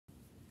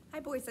Hi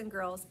boys and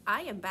girls,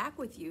 I am back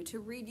with you to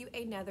read you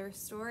another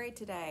story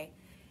today.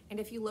 And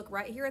if you look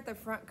right here at the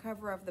front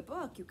cover of the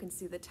book, you can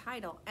see the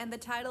title. And the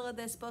title of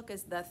this book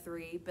is The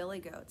Three Billy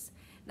Goats.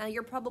 Now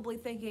you're probably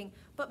thinking,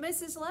 but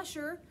Mrs.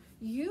 Lesher,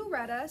 you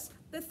read us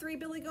The Three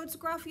Billy Goats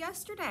Gruff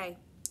yesterday.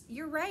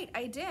 You're right,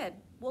 I did.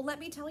 Well, let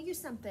me tell you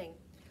something.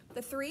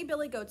 The Three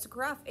Billy Goats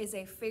Gruff is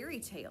a fairy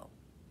tale.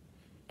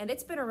 And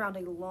it's been around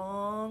a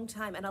long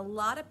time, and a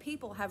lot of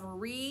people have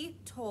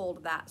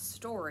retold that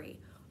story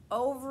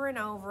over and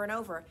over and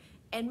over,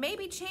 and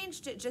maybe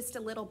changed it just a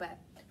little bit.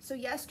 So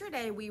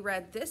yesterday we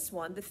read this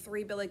one, The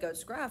Three Billy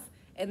Goats Gruff,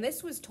 and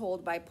this was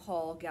told by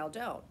Paul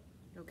Galdone,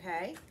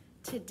 okay?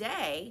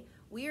 Today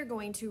we are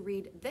going to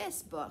read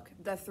this book,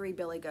 The Three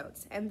Billy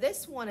Goats, and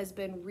this one has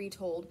been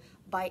retold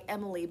by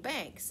Emily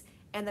Banks,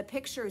 and the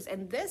pictures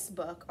in this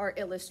book are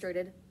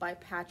illustrated by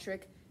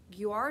Patrick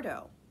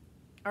Guardo.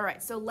 All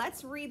right, so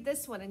let's read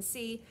this one and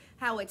see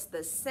how it's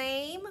the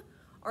same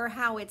or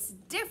how it's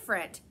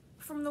different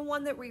from the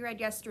one that we read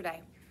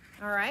yesterday.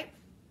 All right,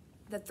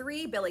 The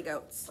Three Billy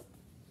Goats.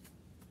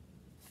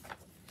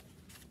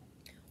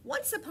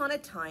 Once upon a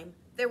time,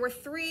 there were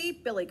three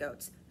billy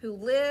goats who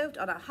lived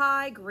on a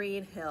high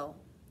green hill.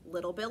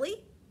 Little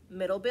Billy,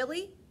 Middle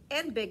Billy,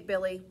 and Big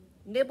Billy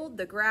nibbled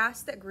the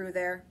grass that grew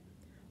there.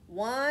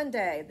 One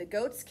day, the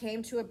goats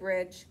came to a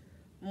bridge.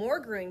 More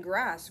green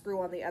grass grew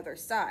on the other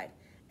side,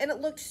 and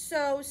it looked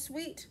so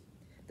sweet.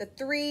 The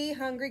three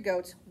hungry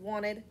goats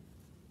wanted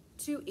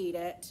to eat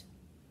it.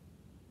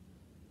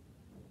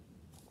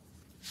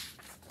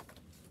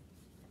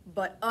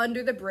 But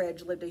under the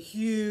bridge lived a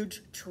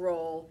huge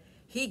troll.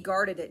 He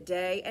guarded it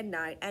day and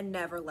night and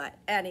never let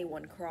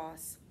anyone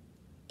cross.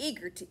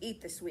 Eager to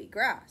eat the sweet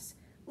grass,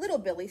 Little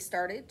Billy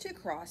started to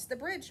cross the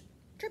bridge.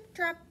 Trip,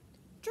 trap,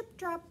 trip,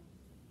 trap.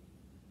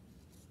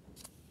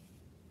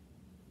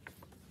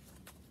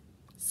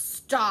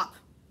 Stop,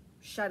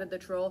 shouted the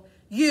troll.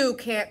 You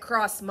can't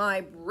cross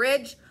my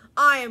bridge.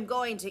 I am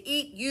going to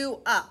eat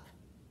you up.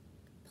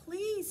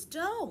 Please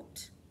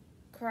don't,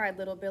 cried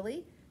Little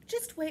Billy.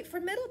 Just wait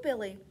for Middle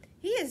Billy.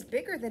 He is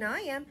bigger than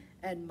I am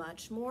and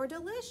much more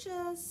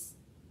delicious.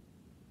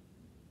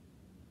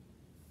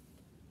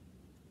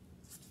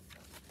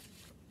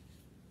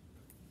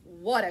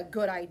 What a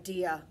good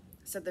idea,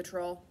 said the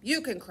troll.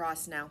 You can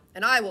cross now,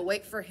 and I will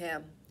wait for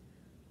him.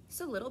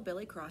 So Little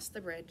Billy crossed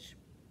the bridge.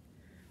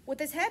 With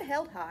his head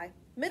held high,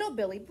 Middle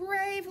Billy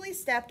bravely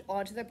stepped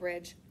onto the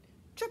bridge.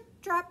 Trip,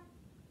 trap,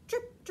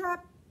 trip,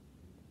 trap.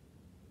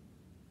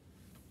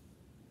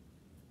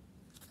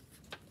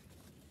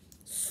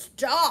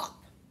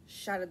 Stop,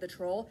 shouted the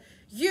troll.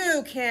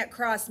 You can't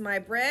cross my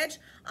bridge.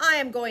 I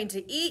am going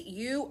to eat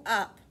you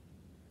up.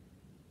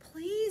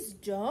 Please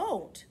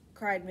don't,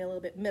 cried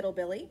Middle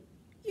Billy.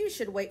 You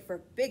should wait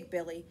for Big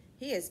Billy.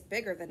 He is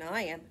bigger than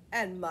I am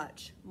and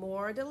much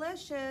more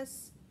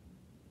delicious.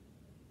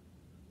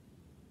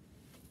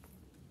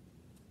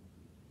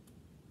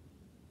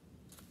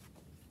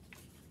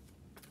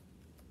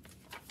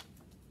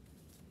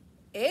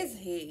 Is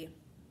he?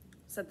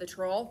 Said the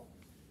troll.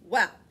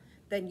 Well,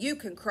 then you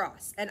can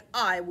cross, and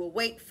I will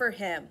wait for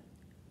him.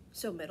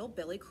 So Middle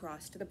Billy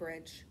crossed the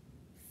bridge.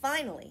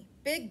 Finally,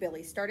 Big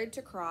Billy started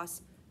to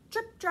cross.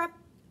 Trip, trap,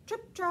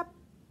 trip, trap.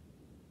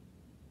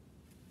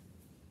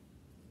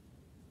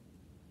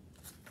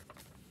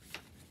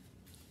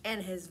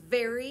 In his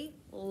very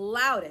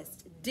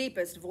loudest,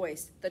 deepest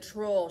voice, the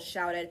troll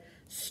shouted,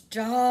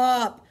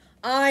 Stop!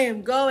 I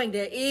am going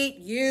to eat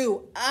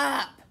you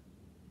up.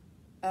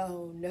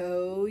 Oh,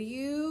 no,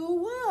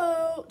 you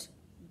won't,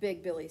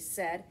 Big Billy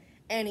said,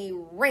 and he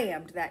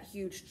rammed that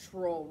huge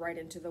troll right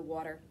into the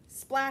water.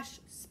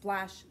 Splash,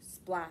 splash,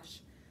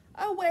 splash.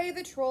 Away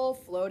the troll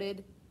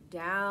floated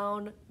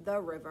down the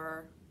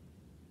river.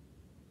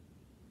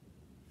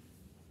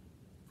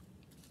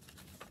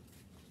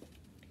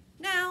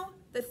 Now,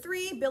 the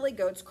three billy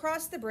goats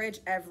crossed the bridge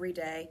every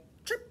day,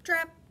 trip,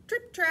 trap,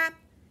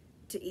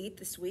 to eat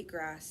the sweet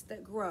grass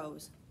that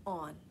grows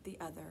on the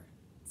other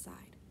side.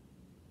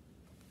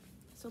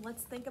 So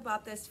let's think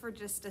about this for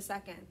just a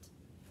second.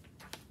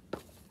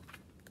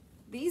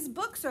 These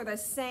books are the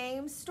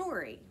same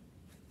story,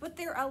 but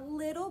they're a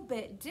little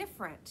bit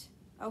different,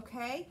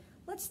 okay?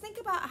 Let's think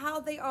about how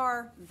they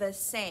are the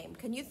same.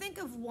 Can you think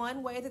of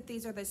one way that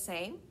these are the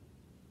same?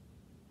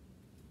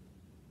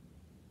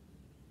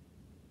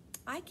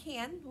 I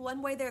can.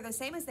 One way they're the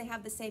same is they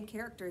have the same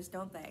characters,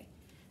 don't they?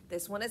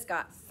 This one has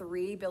got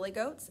three billy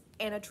goats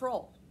and a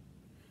troll.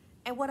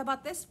 And what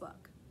about this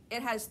book?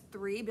 It has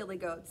three billy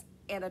goats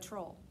and a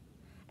troll.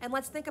 And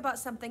let's think about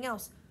something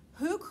else.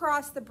 Who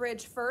crossed the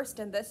bridge first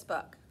in this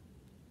book?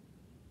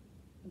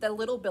 The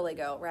little billy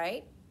goat,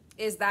 right?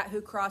 Is that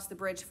who crossed the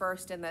bridge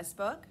first in this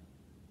book?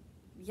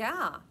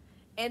 Yeah.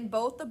 In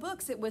both the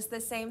books, it was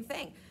the same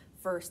thing.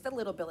 First, the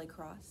little Billy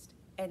crossed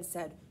and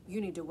said, you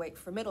need to wait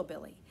for Middle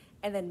Billy.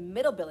 And then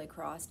Middle Billy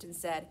crossed and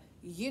said,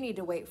 you need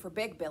to wait for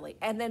Big Billy.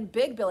 And then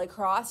Big Billy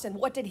crossed, and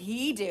what did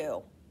he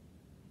do?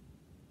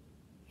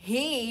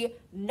 He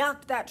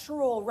knocked that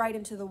troll right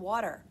into the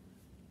water.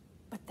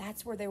 But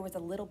that's where there was a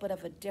little bit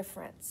of a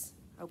difference,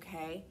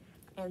 okay?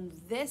 And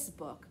this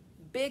book,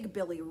 Big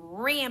Billy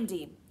rammed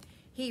him.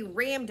 He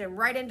rammed him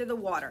right into the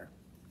water.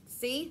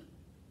 See?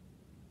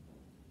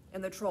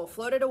 And the troll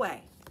floated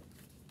away.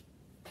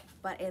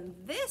 But in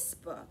this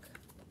book,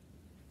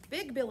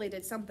 Big Billy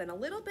did something a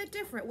little bit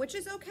different, which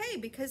is okay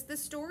because the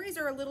stories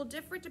are a little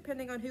different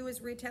depending on who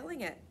is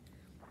retelling it.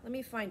 Let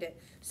me find it.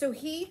 So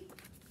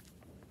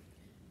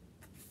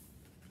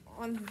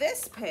on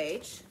this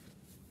page,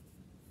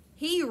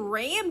 he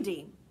rammed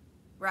him,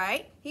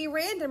 right? He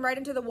rammed him right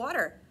into the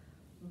water.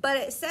 But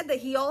it said that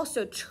he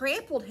also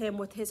trampled him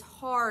with his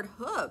hard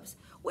hooves,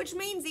 which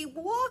means he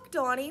walked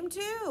on him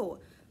too.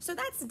 So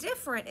that's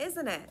different,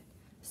 isn't it?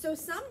 So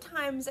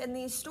sometimes in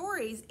these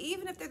stories,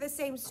 even if they're the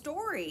same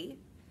story,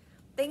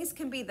 things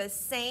can be the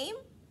same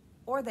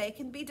or they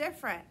can be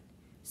different.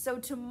 So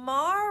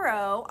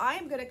tomorrow I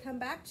am going to come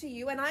back to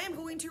you and I am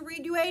going to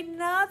read you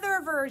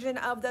another version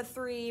of the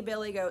 3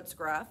 Billy Goats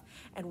Gruff,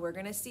 and we're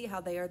going to see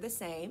how they are the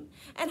same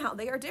and how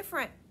they are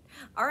different.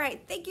 All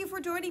right, thank you for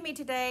joining me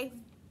today.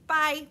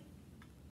 Bye.